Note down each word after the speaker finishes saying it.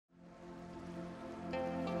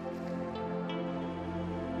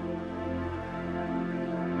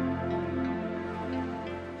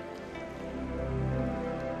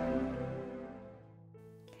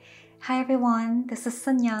Hi everyone, this is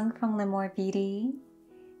Sinyoung from Lémore Beauty.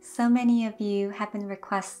 So many of you have been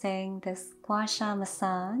requesting this Gua Sha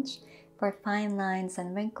Massage for fine lines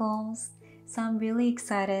and wrinkles, so I'm really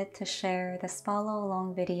excited to share this follow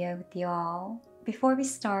along video with you all. Before we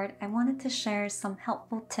start, I wanted to share some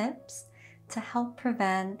helpful tips to help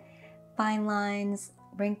prevent fine lines,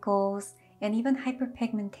 wrinkles, and even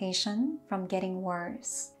hyperpigmentation from getting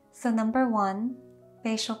worse. So number one,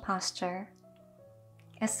 facial posture.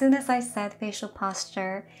 As soon as I said facial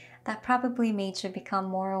posture, that probably made you become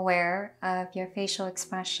more aware of your facial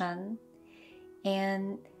expression.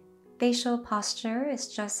 And facial posture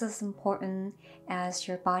is just as important as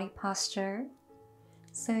your body posture.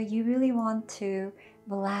 So you really want to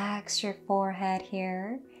relax your forehead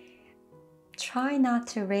here. Try not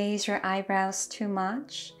to raise your eyebrows too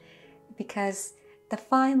much because the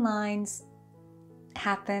fine lines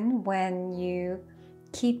happen when you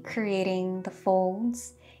keep creating the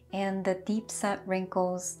folds, and the deep set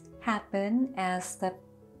wrinkles happen as the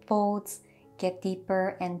folds get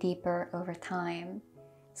deeper and deeper over time.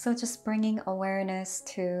 So just bringing awareness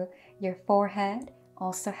to your forehead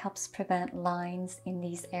also helps prevent lines in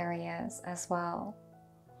these areas as well.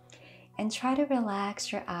 And try to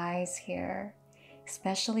relax your eyes here,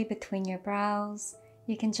 especially between your brows.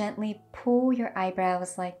 You can gently pull your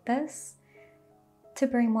eyebrows like this to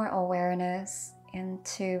bring more awareness and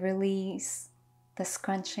to release the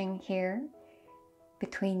scrunching here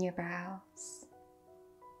between your brows.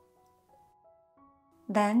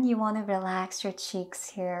 Then you want to relax your cheeks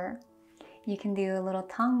here. You can do a little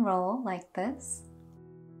tongue roll like this.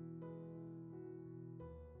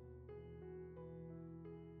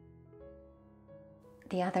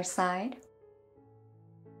 The other side.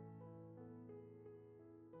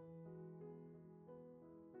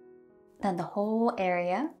 Then the whole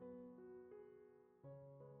area.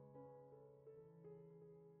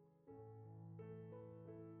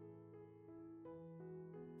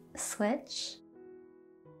 Switch.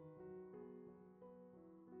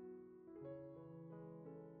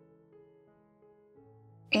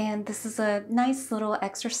 And this is a nice little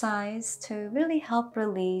exercise to really help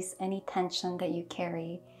release any tension that you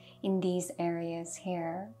carry in these areas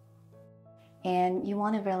here. And you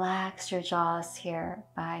want to relax your jaws here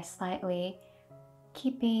by slightly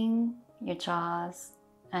keeping your jaws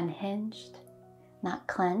unhinged, not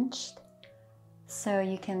clenched. So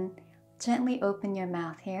you can gently open your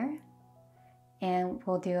mouth here, and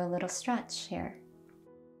we'll do a little stretch here.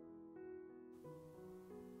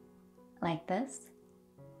 Like this.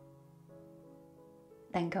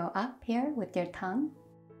 Then go up here with your tongue.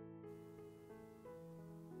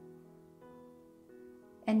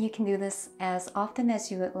 And you can do this as often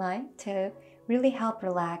as you would like to really help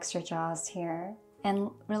relax your jaws here.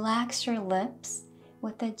 And relax your lips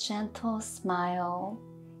with a gentle smile.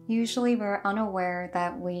 Usually we're unaware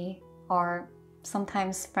that we are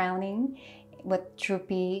sometimes frowning with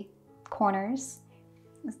droopy corners,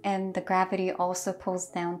 and the gravity also pulls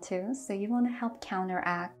down too. So you want to help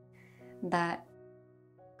counteract that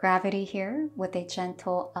gravity here with a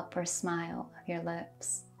gentle upper smile of your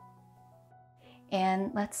lips.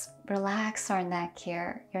 And let's relax our neck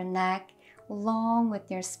here. Your neck long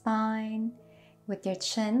with your spine, with your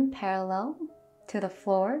chin parallel to the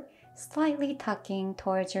floor, slightly tucking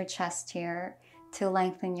towards your chest here to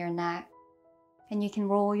lengthen your neck. And you can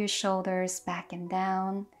roll your shoulders back and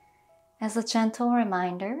down as a gentle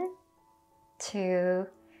reminder to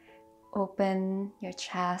open your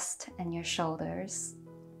chest and your shoulders.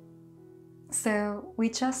 So we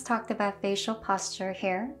just talked about facial posture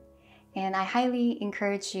here, and I highly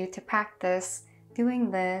encourage you to practice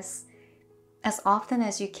doing this as often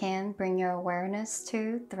as you can bring your awareness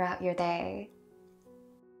to throughout your day.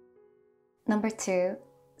 Number two,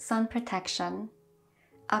 sun protection.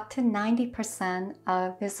 Up to 90%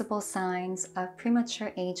 of visible signs of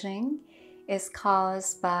premature aging is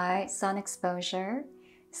caused by sun exposure,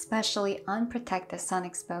 especially unprotected sun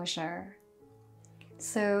exposure.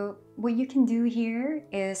 So what you can do here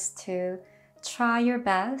is to try your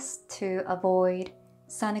best to avoid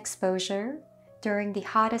sun exposure during the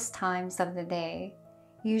hottest times of the day,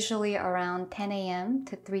 usually around 10 a.m.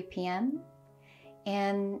 to 3 p.m.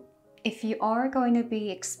 And if you are going to be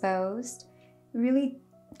exposed, really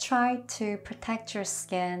try to protect your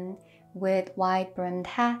skin with wide-brimmed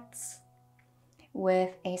hats,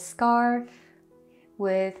 with a scarf,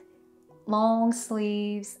 with long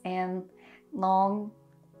sleeves and long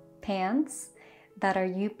pants that are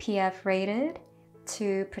UPF rated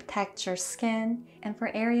to protect your skin. And for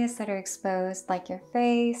areas that are exposed like your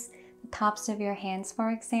face, the tops of your hands for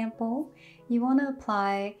example, you want to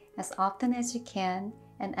apply as often as you can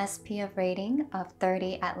an SPF rating of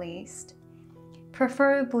 30 at least,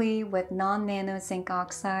 preferably with non-nano zinc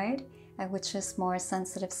oxide, which is more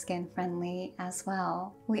sensitive skin friendly as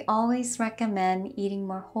well. We always recommend eating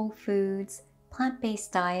more whole foods,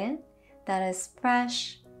 plant-based diet that is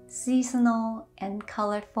fresh, seasonal, and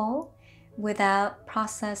colorful without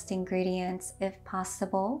processed ingredients if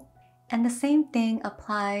possible. And the same thing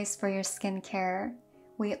applies for your skincare.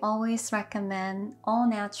 We always recommend all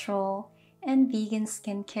natural and vegan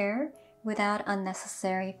skincare without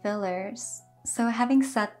unnecessary fillers. So having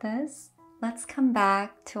said this, let's come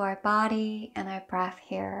back to our body and our breath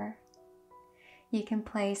here. You can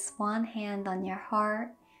place one hand on your heart,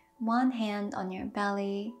 one hand on your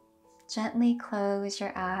belly. Gently close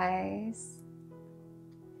your eyes.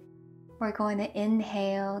 We're going to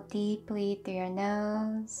inhale deeply through your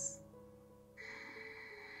nose.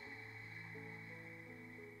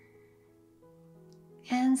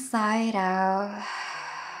 And sigh out.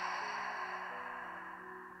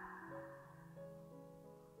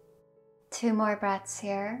 Two more breaths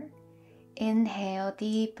here. Inhale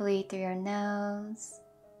deeply through your nose.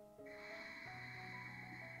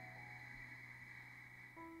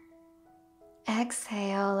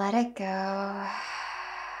 Exhale, let it go.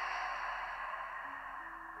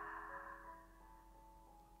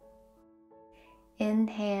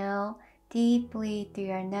 Inhale deeply through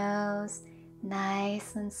your nose,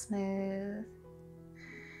 nice and smooth.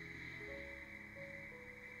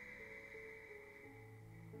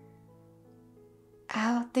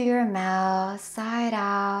 Out through your mouth, side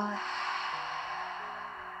out.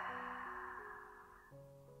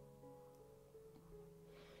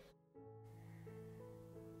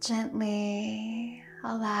 Gently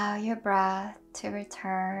allow your breath to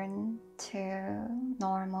return to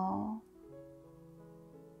normal.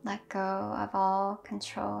 Let go of all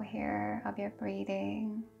control here of your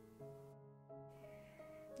breathing.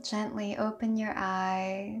 Gently open your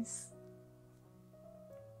eyes.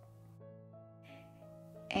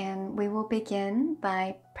 And we will begin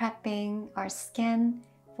by prepping our skin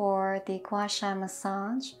for the Gua Sha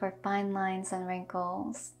Massage for fine lines and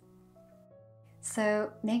wrinkles.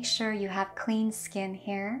 So make sure you have clean skin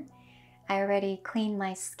here. I already cleaned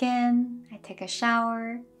my skin. I took a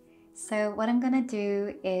shower. So what I'm going to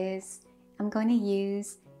do is I'm going to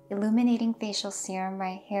use illuminating facial serum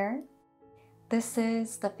right here. This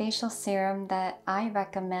is the facial serum that I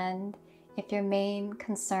recommend if your main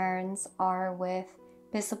concerns are with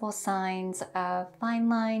visible signs of fine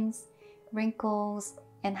lines, wrinkles,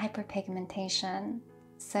 and hyperpigmentation.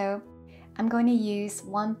 So I'm going to use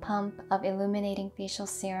 1 pump of illuminating facial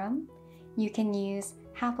serum. You can use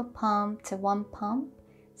half a pump to 1 pump.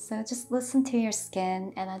 So just listen to your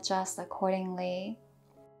skin and adjust accordingly.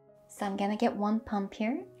 So I'm gonna get 1 pump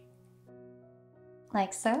here,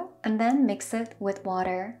 like so, and then mix it with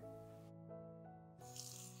water.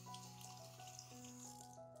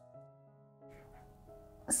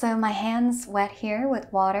 So my hand's wet here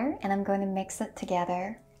with water and I'm going to mix it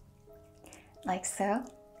together, like so.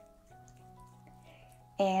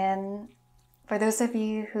 And for those of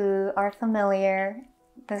you who are familiar,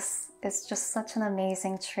 this is just such an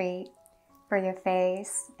amazing treat for your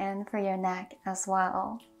face and for your neck as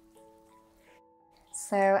well.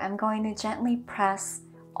 So I'm going to gently press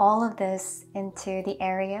all of this into the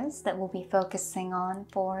areas that we'll be focusing on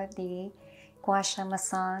for the Gua Sha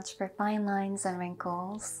Massage for fine lines and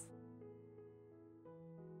wrinkles.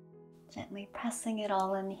 Gently pressing it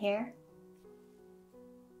all in here,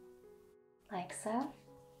 like so.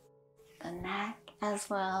 The neck as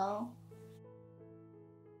well.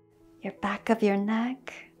 Your back of your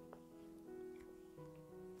neck.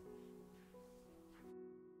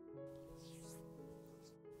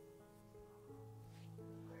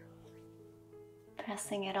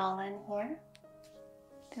 Pressing it all in here.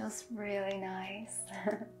 Feels really nice.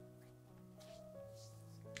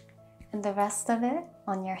 And the rest of it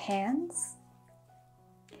on your hands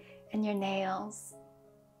and your nails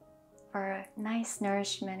for nice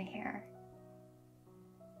nourishment here.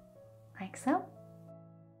 Like so.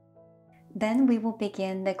 Then we will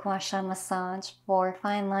begin the Gua Sha Massage for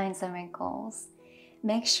fine lines and wrinkles.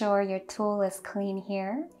 Make sure your tool is clean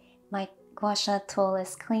here. My Gua Sha tool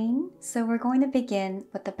is clean. So we're going to begin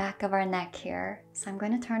with the back of our neck here. So I'm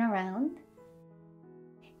going to turn around.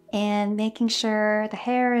 And making sure the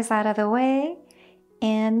hair is out of the way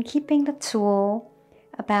and keeping the tool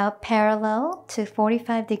about parallel to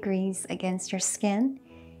 45 degrees against your skin.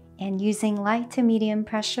 And using light to medium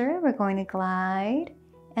pressure, we're going to glide.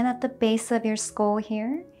 And at the base of your skull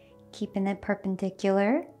here, keeping it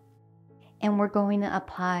perpendicular. And we're going to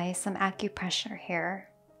apply some acupressure here.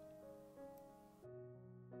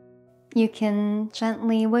 You can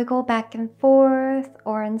gently wiggle back and forth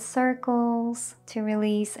or in circles to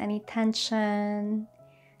release any tension,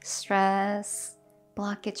 stress,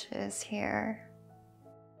 blockages here.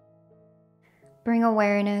 Bring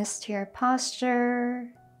awareness to your posture,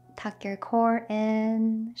 tuck your core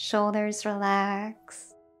in, shoulders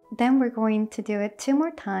relax. Then we're going to do it 2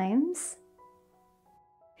 more times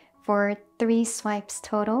for 3 swipes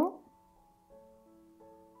total.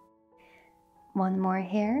 1 more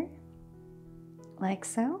here, like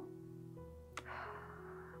so.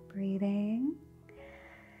 Breathing.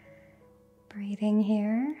 Breathing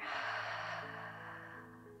here.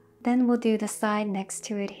 Then we'll do the side next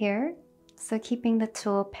to it here. So keeping the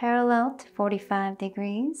tool parallel to 45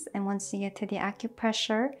 degrees. And once you get to the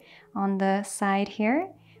acupressure on the side here,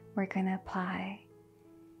 we're going to apply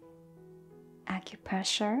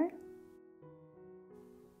acupressure.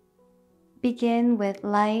 Begin with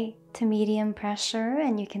light to medium pressure,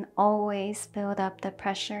 and you can always build up the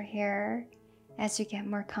pressure here as you get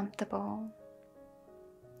more comfortable.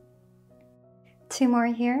 2 more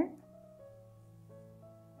here.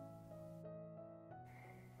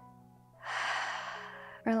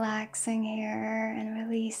 Relaxing here and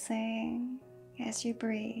releasing as you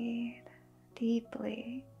breathe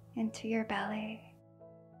deeply into your belly.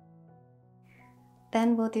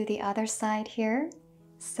 Then we'll do the other side here.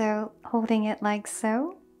 So holding it like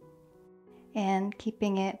so and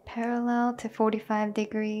keeping it parallel to 45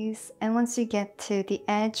 degrees. And once you get to the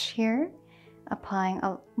edge here, applying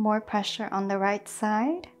more pressure on the right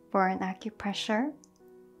side for an acupressure.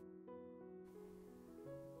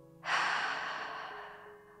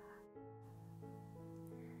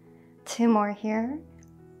 Two more here.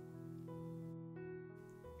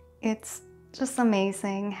 It's just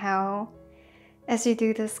amazing how as you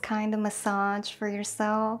do this kind of massage for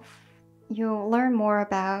yourself, you'll learn more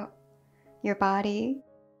about your body,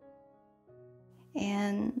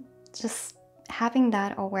 and just having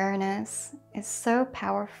that awareness is so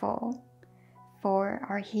powerful for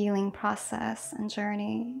our healing process and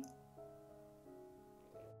journey.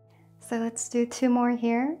 So let's do 2 more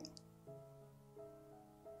here.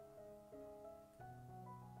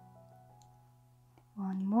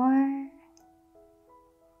 One more.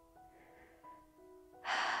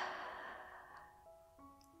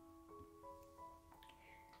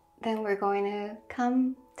 Then we're going to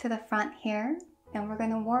come to the front here and we're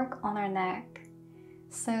going to work on our neck.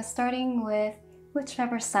 So starting with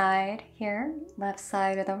whichever side here, left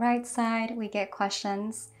side or the right side, we get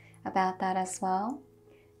questions about that as well.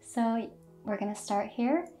 So we're going to start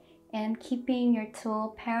here and keeping your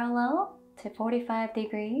tool parallel to 45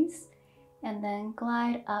 degrees and then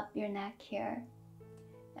glide up your neck here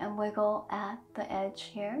and wiggle at the edge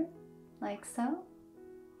here like so.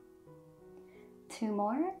 2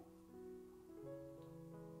 more.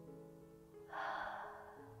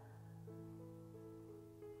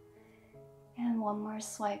 And 1 more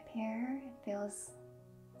swipe here. It feels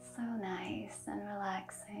so nice and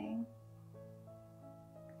relaxing.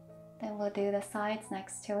 Then we'll do the sides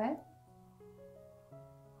next to it,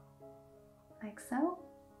 like so.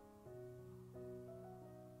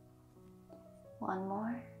 1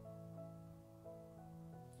 more.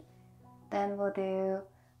 Then we'll do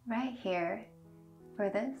right here. For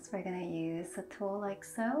this, we're going to use a tool like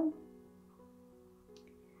so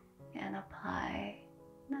and apply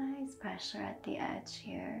nice pressure at the edge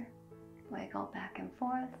here. Wiggle back and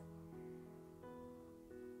forth.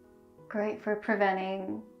 Great for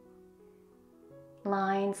preventing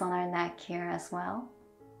lines on our neck here as well.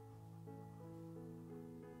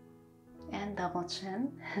 And double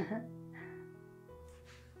chin.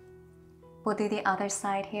 We'll do the other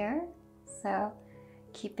side here. So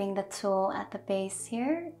keeping the tool at the base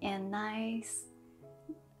here and nice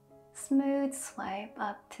smooth swipe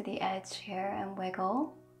up to the edge here and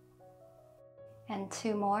wiggle. And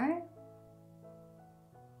 2 more.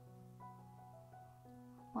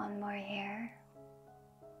 1 more here.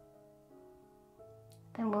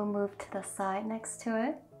 Then we'll move to the side next to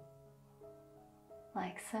it,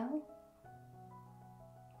 like so.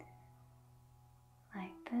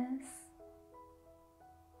 Like this.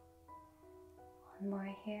 1 more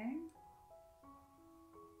here.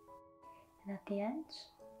 And at the edge,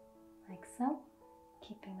 like so.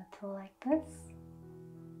 Keeping the tool like this.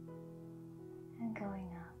 And going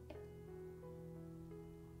up.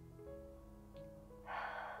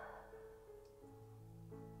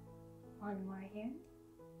 One more here.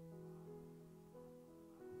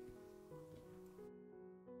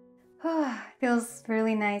 Feels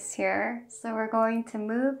really nice here. So we're going to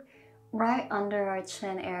move right under our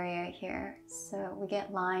chin area here. So we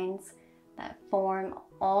get lines that form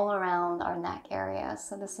all around our neck area.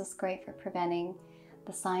 So this is great for preventing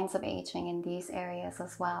the signs of aging in these areas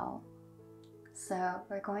as well. So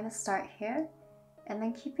we're going to start here, and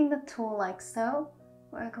then keeping the tool like so,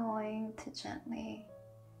 we're going to gently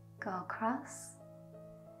go across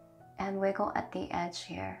and wiggle at the edge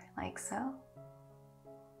here, like so.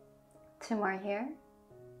 2 more here,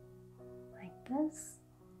 like this.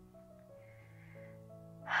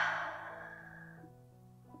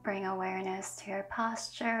 Bring awareness to your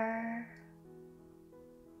posture.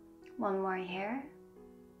 1 more here.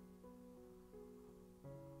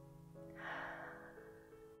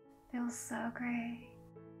 Feels so great.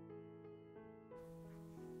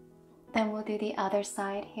 Then we'll do the other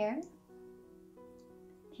side here.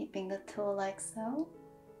 Keeping the tool like so,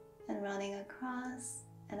 and running across,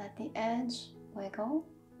 and at the edge, wiggle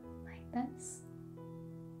like this.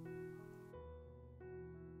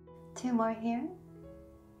 2 more here,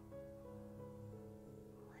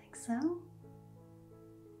 like so.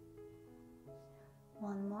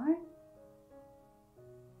 1 more,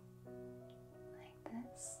 like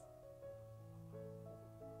this.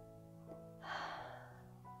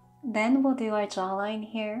 Then we'll do our jawline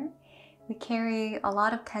here. We carry a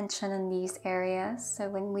lot of tension in these areas, so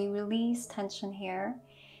when we release tension here,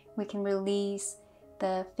 we can release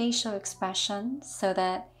the facial expression so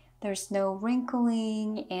that there's no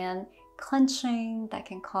wrinkling and clenching that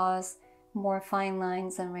can cause more fine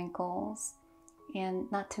lines and wrinkles. And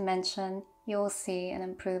not to mention, you'll see an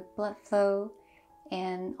improved blood flow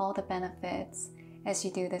and all the benefits as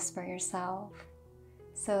you do this for yourself.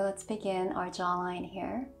 So let's begin our jawline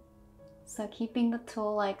here. So keeping the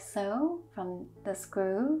tool like so from this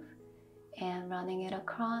groove and running it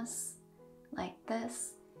across like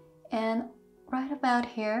this. And right about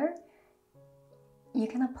here, you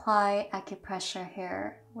can apply acupressure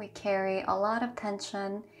here. We carry a lot of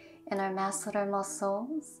tension in our masseter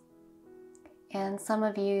muscles. And some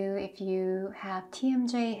of you, if you have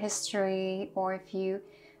TMJ history, or if you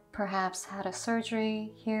perhaps had a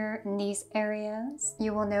surgery here in these areas,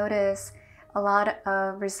 you will notice a lot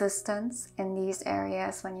of resistance in these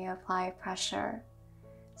areas when you apply pressure.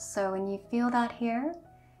 So when you feel that here,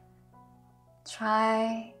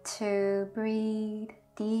 try to breathe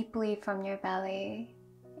deeply from your belly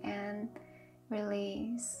and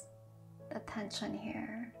release the tension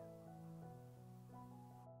here.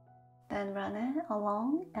 Then run it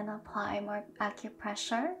along and apply more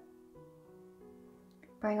acupressure.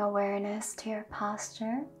 Bring awareness to your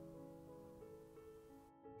posture.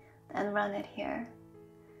 Then run it here.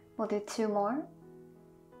 We'll do 2 more.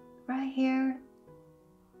 Right here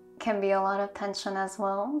can be a lot of tension as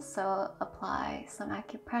well, so apply some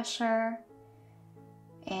acupressure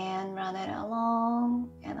and run it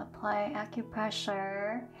along and apply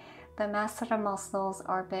acupressure. The masseter muscles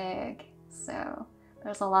are big, so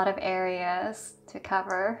there's a lot of areas to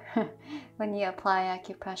cover when you apply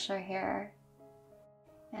acupressure here.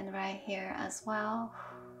 And right here as well.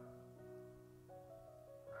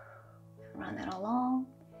 Run it along.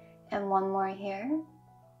 And 1 more here.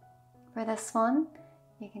 For this one,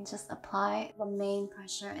 you can just apply the main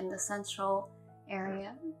pressure in the central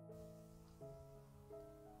area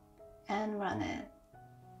and run it.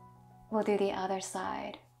 We'll do the other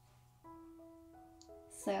side.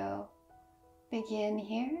 So begin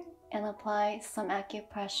here and apply some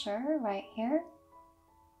acupressure right here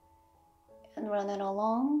and run it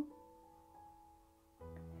along,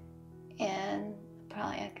 and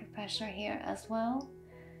apply acupressure here as well.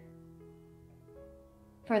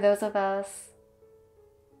 For those of us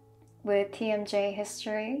with TMJ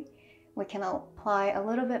history, we can apply a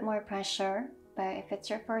little bit more pressure, but if it's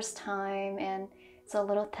your first time and it's a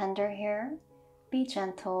little tender here, be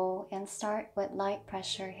gentle and start with light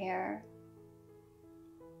pressure here.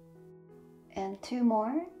 And 2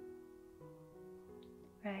 more,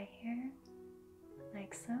 right here,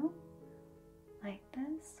 like so, like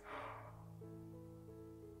this.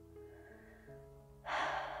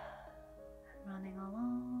 Running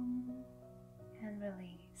along and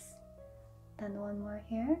release. Then 1 more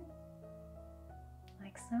here,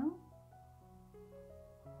 like so,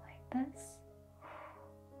 like this,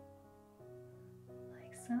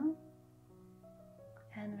 like so,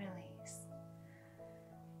 and release.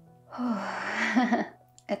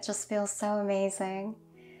 It just feels so amazing.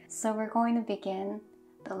 So we're going to begin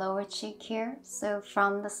the lower cheek here. So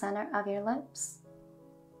from the center of your lips,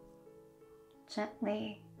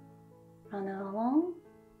 gently run it along,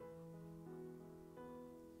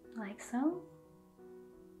 like so,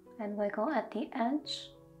 and wiggle at the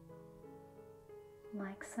edge,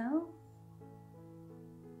 like so.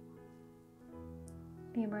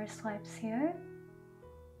 Few more swipes here,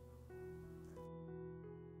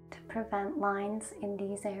 prevent lines in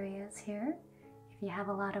these areas here. If you have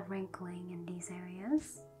a lot of wrinkling in these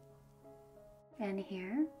areas. And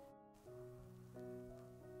here.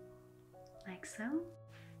 Like so.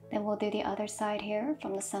 Then we'll do the other side here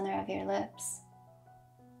from the center of your lips.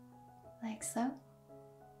 Like so.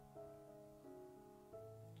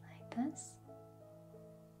 Like this.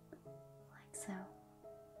 Like so.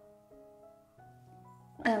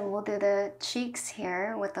 Then we'll do the cheeks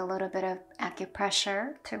here with a little bit of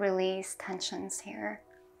acupressure to release tensions here.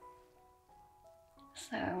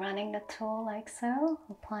 So running the tool like so,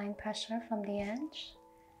 applying pressure from the edge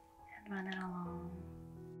and run it along.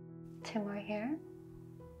 2 more here.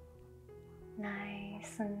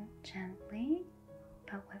 Nice and gently,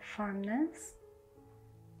 but with firmness.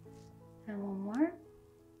 And 1 more.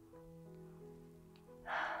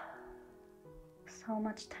 So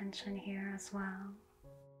much tension here as well.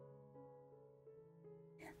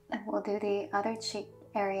 And we'll do the other cheek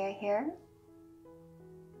area here.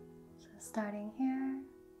 So starting here,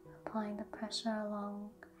 applying the pressure along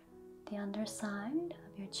the underside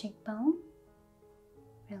of your cheekbone.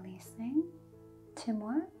 Releasing. 2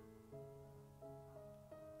 more.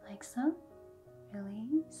 Like so.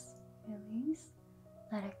 Release, release,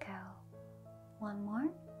 let it go. 1 more.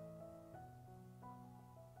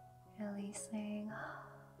 Releasing,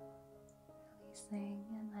 releasing,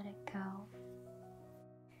 and let it go.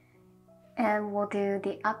 And we'll do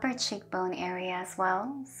the upper cheekbone area as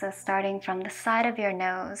well. So starting from the side of your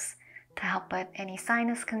nose to help with any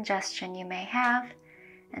sinus congestion you may have,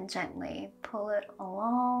 and gently pull it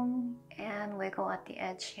along and wiggle at the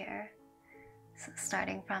edge here. So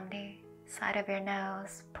starting from the side of your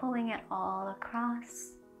nose, pulling it all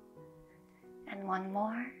across. And 1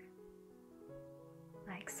 more.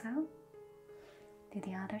 Like so. Do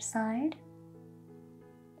the other side.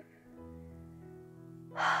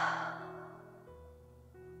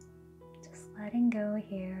 Just letting go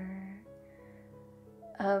here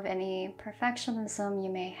of any perfectionism you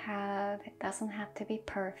may have. It doesn't have to be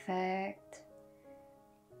perfect.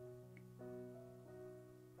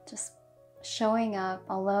 Just showing up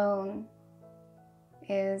alone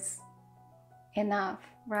is enough,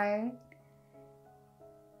 right?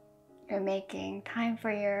 You're making time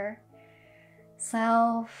for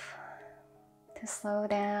yourself to slow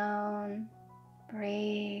down,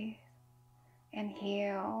 breathe, and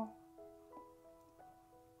heal.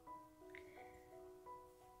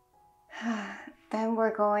 Then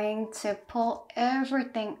we're going to pull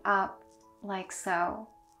everything up like so.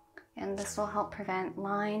 And this will help prevent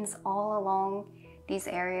lines all along these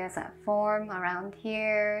areas that form around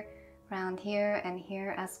here, and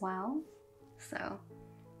here as well. So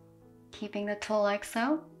keeping the tool like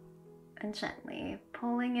so and gently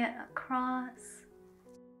pulling it across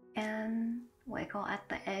and wiggle at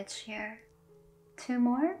the edge here. 2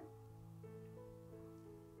 more.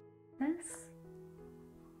 This.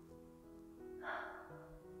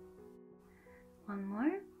 1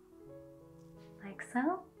 more. Like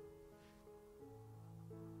so.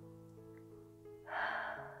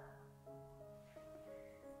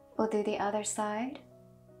 We'll do the other side.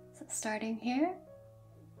 So starting here,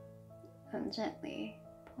 and gently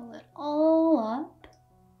pull it all up.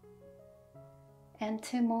 And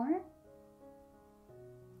 2 more,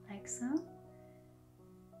 like so.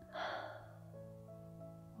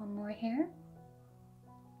 1 more here,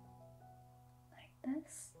 like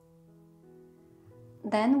this.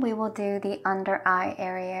 Then we will do the under eye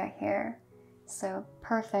area here. So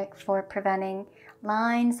perfect for preventing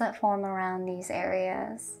lines that form around these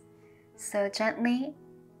areas. So gently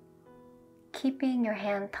keeping your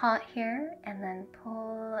hand taut here and then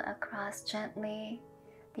pull across gently.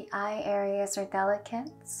 The eye areas are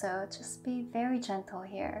delicate, so just be very gentle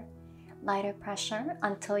here. Lighter pressure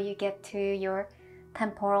until you get to your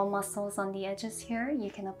temporal muscles on the edges here. You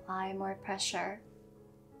can apply more pressure.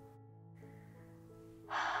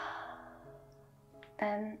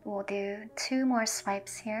 Then we'll do 2 more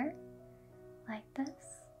swipes here, like this.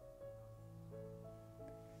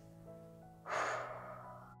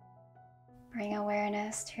 Bring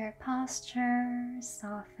awareness to your posture,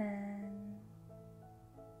 soften,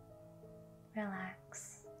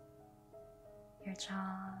 relax your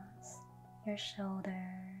jaws, your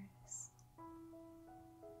shoulders.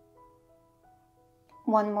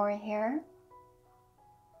 1 more here,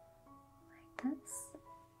 like this.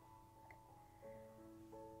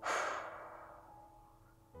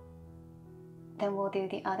 Then we'll do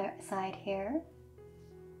the other side here.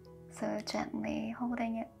 So gently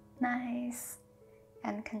holding it nice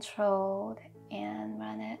and controlled and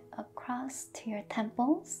run it across to your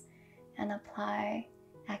temples and apply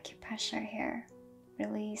acupressure here.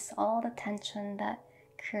 Release all the tension that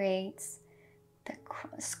creates the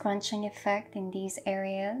scrunching effect in these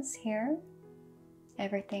areas here.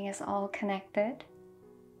 Everything is all connected.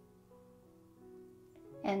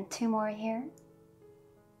 And 2 more here,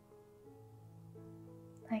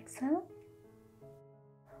 like so.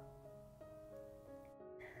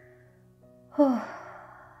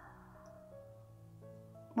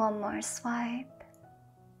 One more swipe,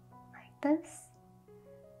 like this,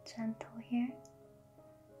 gentle here.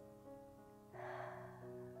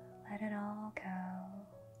 Let it all go.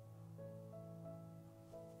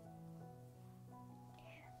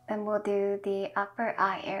 Then we'll do the upper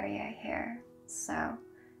eye area here. So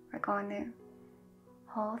we're going to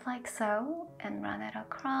hold like so and run it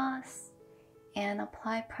across and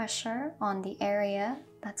apply pressure on the area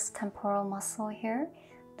that's temporal muscle here.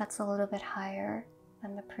 That's a little bit higher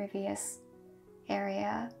than the previous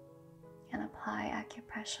area, and apply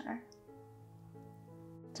acupressure.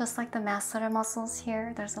 Just like the masseter muscles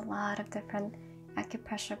here, there's a lot of different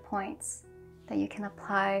acupressure points that you can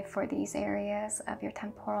apply for these areas of your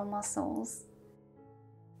temporal muscles.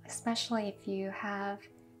 Especially if you have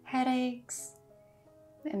headaches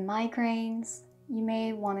and migraines, you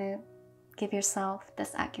may want to give yourself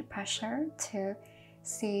this acupressure to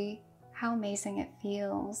see how amazing it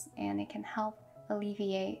feels, and it can help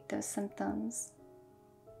alleviate those symptoms.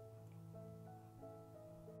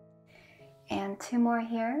 And 2 more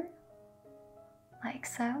here, like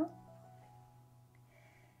so.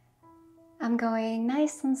 I'm going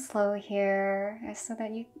nice and slow here so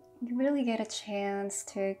that you really get a chance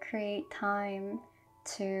to create time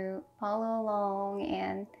to follow along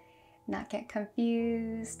and not get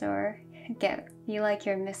confused or feel like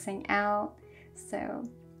you're missing out. So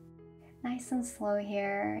nice and slow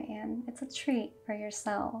here, and it's a treat for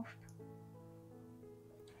yourself.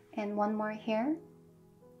 And 1 more here,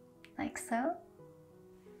 like so.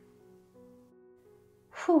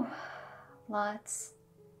 Whew, lots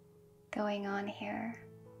going on here.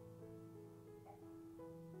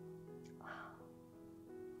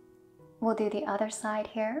 We'll do the other side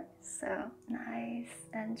here, so nice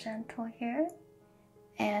and gentle here.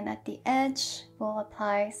 And at the edge, we'll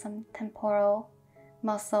apply some temporal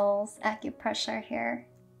muscles acupressure here.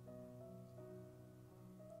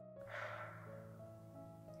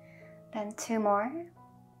 Then 2 more.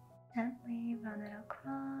 Gently run it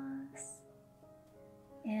across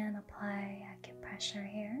and apply acupressure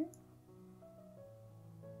here.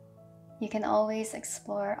 You can always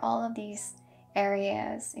explore all of these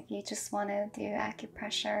areas if you just want to do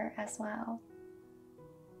acupressure as well.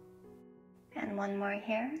 And 1 more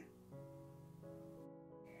here.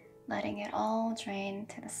 Letting it all drain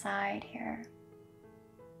to the side here.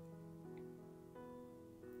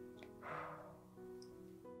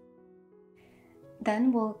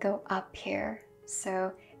 Then we'll go up here.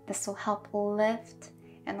 So this will help lift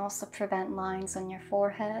and also prevent lines on your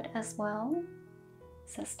forehead as well.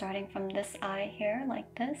 So starting from this eye here,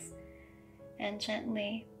 like this, and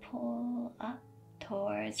gently pull up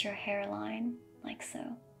towards your hairline, like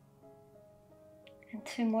so. And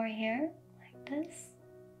 2 more here, like this,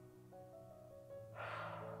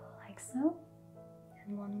 like so.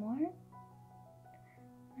 And 1 more.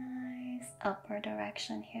 Nice upward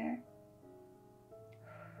direction here.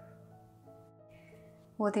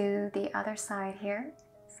 We'll do the other side here.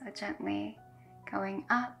 So gently going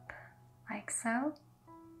up, like so.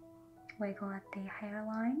 Wiggle at the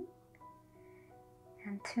hairline.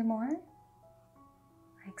 And 2 more,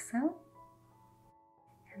 like so.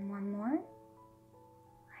 And 1 more,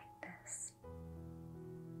 like this.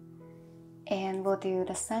 And we'll do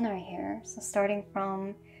the center here. So starting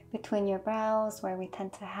from between your brows, where we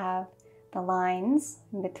tend to have the lines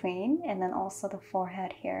in between, and then also the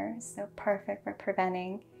forehead here. So perfect for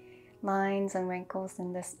preventing lines and wrinkles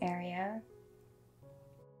in this area.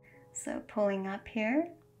 So pulling up here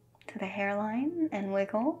to the hairline and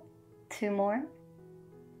wiggle. 2 more.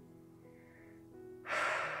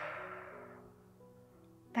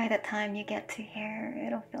 By the time you get to here,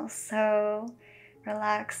 it'll feel so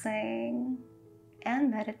relaxing and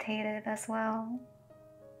meditative as well.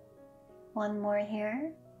 1 more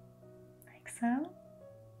here, like so.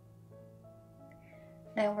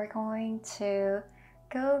 Then we're going to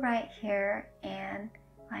go right here and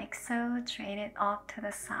like so, drain it off to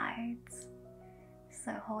the sides.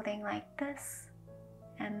 So holding like this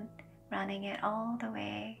and running it all the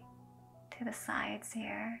way to the sides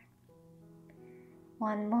here.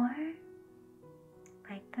 1 more,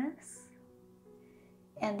 like this.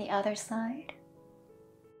 And the other side.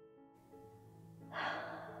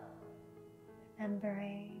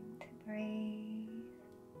 Remembering to breathe.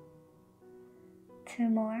 2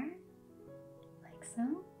 more, like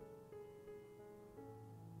so.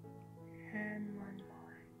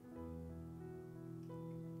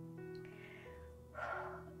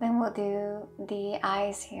 Then we'll do the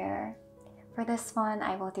eyes here. For this one,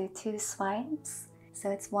 I will do 2 swipes. So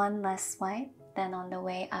it's 1 less swipe than on the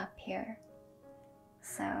way up here.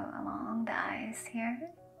 So along the eyes here.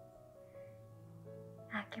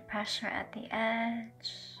 Acupressure at the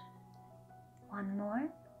edge. 1 more.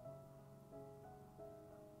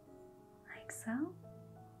 Like so.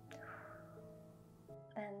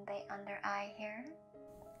 Then the under eye here.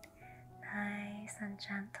 Nice and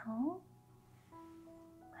gentle.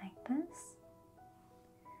 Like this.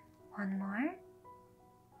 1 more.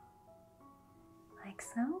 Like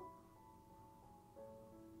so.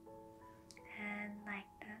 And like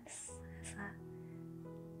this as a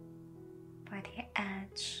for the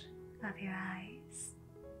edge of your eyes.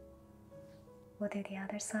 We'll do the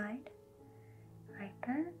other side. Like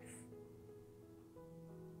this.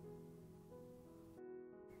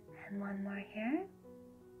 And 1 more here.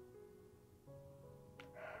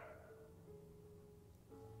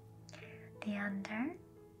 The under,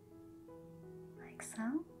 like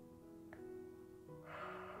so.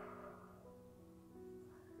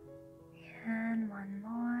 And 1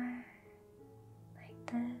 more,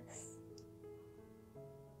 like this.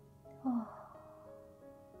 Oh,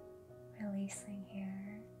 releasing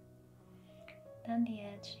here. Then the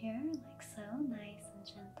edge here, like so, nice and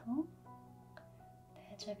gentle. The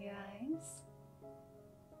edge of your eyes.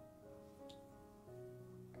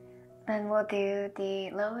 Then we'll do the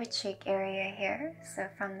lower cheek area here. So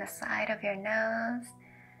from the side of your nose,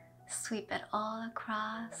 sweep it all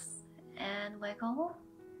across and wiggle.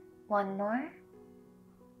 1 more,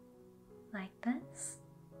 like this.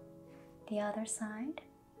 The other side,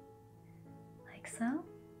 like so.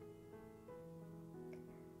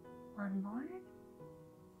 1 more.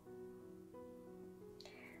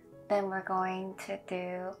 Then we're going to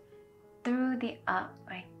do through the up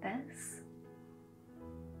like this.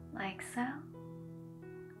 Like so.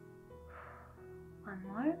 1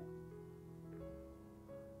 more.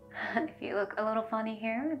 If you look a little funny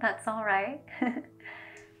here, that's alright.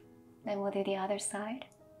 Then we'll do the other side.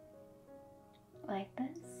 Like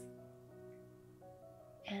this.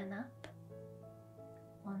 And up.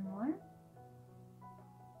 1 more.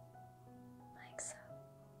 Like so.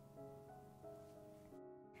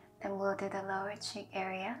 Then we'll do the lower cheek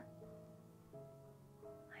area.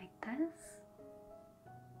 Like this.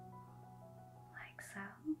 So,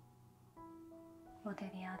 we'll do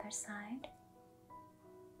the other side,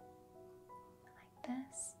 like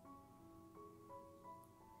this,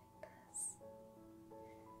 like this.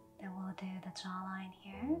 Then we'll do the jawline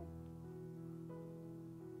here,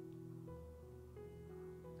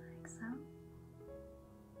 like so.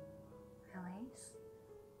 Release.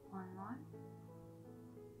 1 more.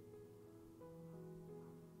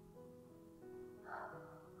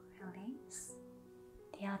 Release.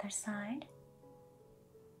 The other side.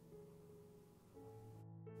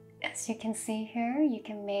 As you can see here, you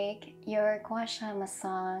can make your Gua Sha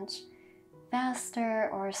massage faster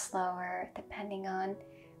or slower depending on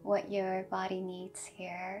what your body needs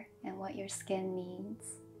here and what your skin needs.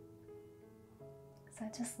 So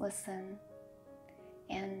just listen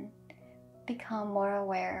and become more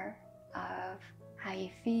aware of how you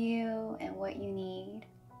feel and what you need.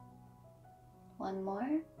 1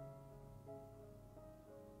 more.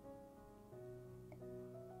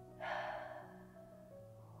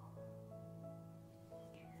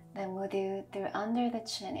 Then we'll do through under the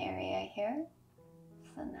chin area here.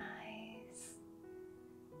 So nice,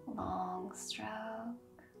 long stroke.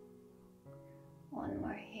 1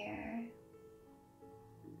 more here.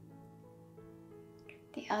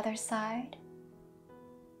 The other side,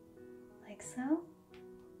 like so.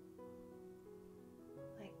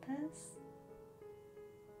 Like this.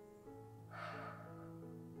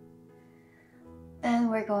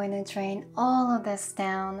 Then we're going to drain all of this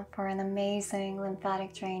down for an amazing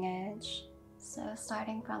lymphatic drainage. So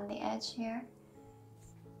starting from the edge here,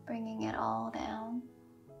 bringing it all down,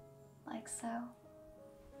 like so.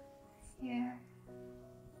 Here,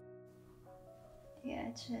 the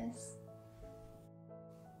edges.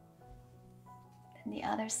 And the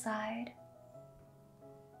other side.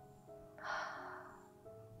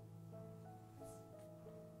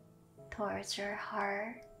 Towards your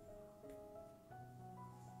heart.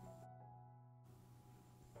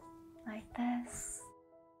 Like this.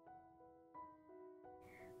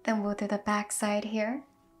 Then we'll do the back side here.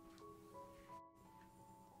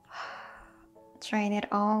 Drain it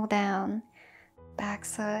all down. Back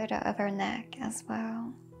side of our neck as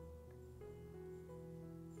well.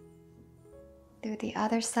 Do the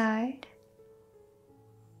other side.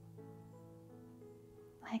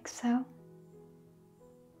 Like so.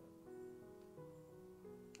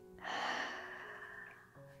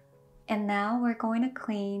 And now we're going to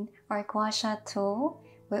clean our gua sha tool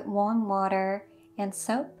with warm water and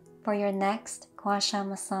soap for your next gua sha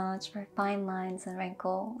massage for fine lines and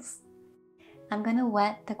wrinkles. I'm going to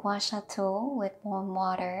wet the gua sha tool with warm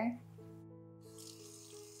water.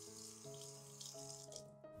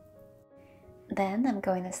 Then I'm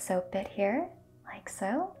going to soap it here, like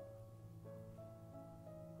so.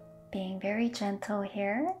 Being very gentle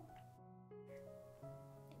here.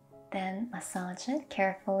 Then massage it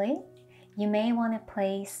carefully. You may want to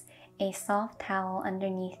place a soft towel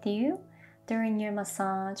underneath you during your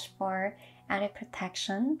massage for added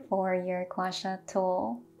protection for your gua sha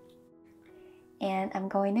tool. And I'm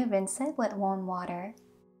going to rinse it with warm water.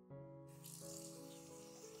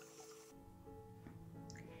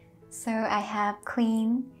 So I have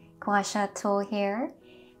clean gua sha tool here,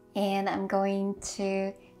 and I'm going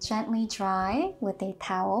to gently dry with a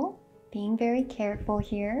towel, being very careful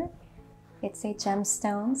here. It's a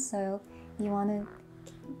gemstone, so you want to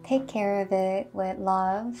take care of it with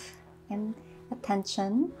love and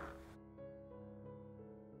attention.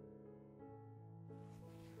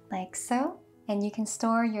 Like so. And you can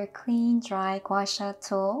store your clean, dry gua sha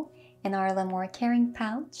tool in our Lémore carrying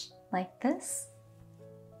pouch, like this.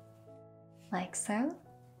 Like so,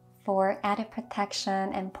 for added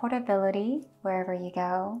protection and portability wherever you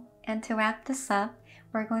go. And to wrap this up,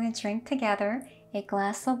 we're going to drink together a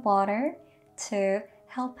glass of water to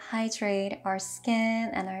help hydrate our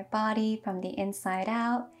skin and our body from the inside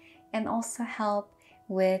out, and also help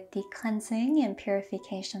with the cleansing and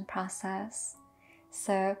purification process.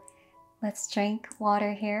 So let's drink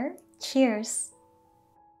water here. Cheers!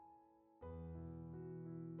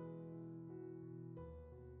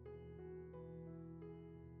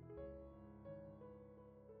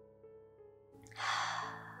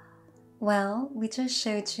 Well, we just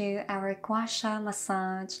showed you our gua sha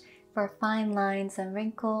massage for fine lines and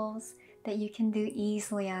wrinkles that you can do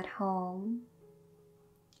easily at home.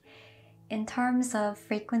 In terms of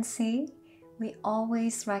frequency, we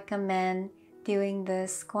always recommend doing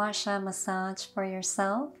this gua sha massage for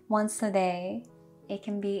yourself once a day. It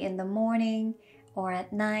can be in the morning or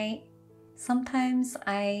at night. Sometimes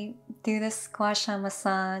I do this gua sha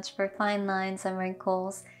massage for fine lines and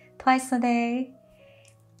wrinkles twice a day.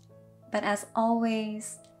 But as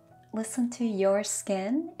always, listen to your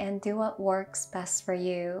skin and do what works best for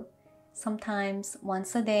you. Sometimes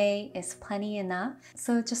once a day is plenty enough.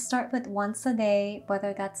 So just start with once a day,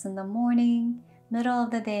 whether that's in the morning, middle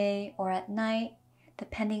of the day, or at night,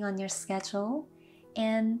 depending on your schedule.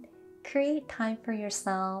 And create time for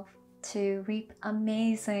yourself to reap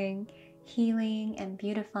amazing healing and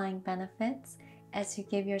beautifying benefits as you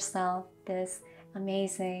give yourself this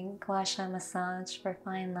amazing gua sha massage for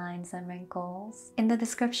fine lines and wrinkles. In the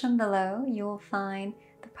description below, you will find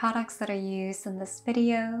the products that are used in this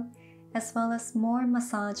video, as well as more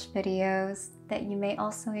massage videos that you may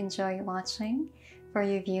also enjoy watching for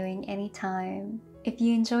your viewing anytime. If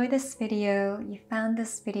you enjoyed this video, you found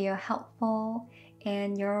this video helpful,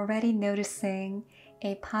 and you're already noticing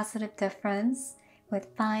a positive difference with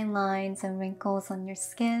fine lines and wrinkles on your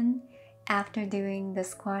skin after doing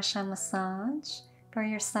this gua sha massage for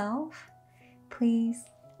yourself, please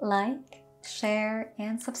like, share,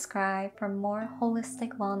 and subscribe for more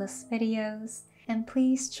holistic wellness videos. And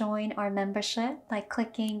please join our membership by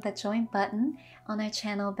clicking the join button on our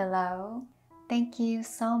channel below. Thank you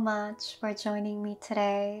so much for joining me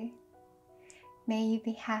today. May you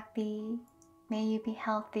be happy, may you be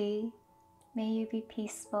healthy, may you be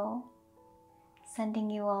peaceful. Sending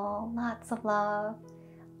you all lots of love,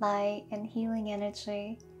 light, and healing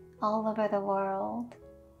energy all over the world.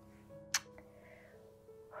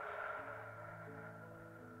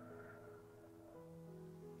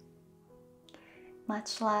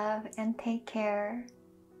 Much love and take care.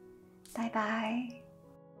 Bye bye.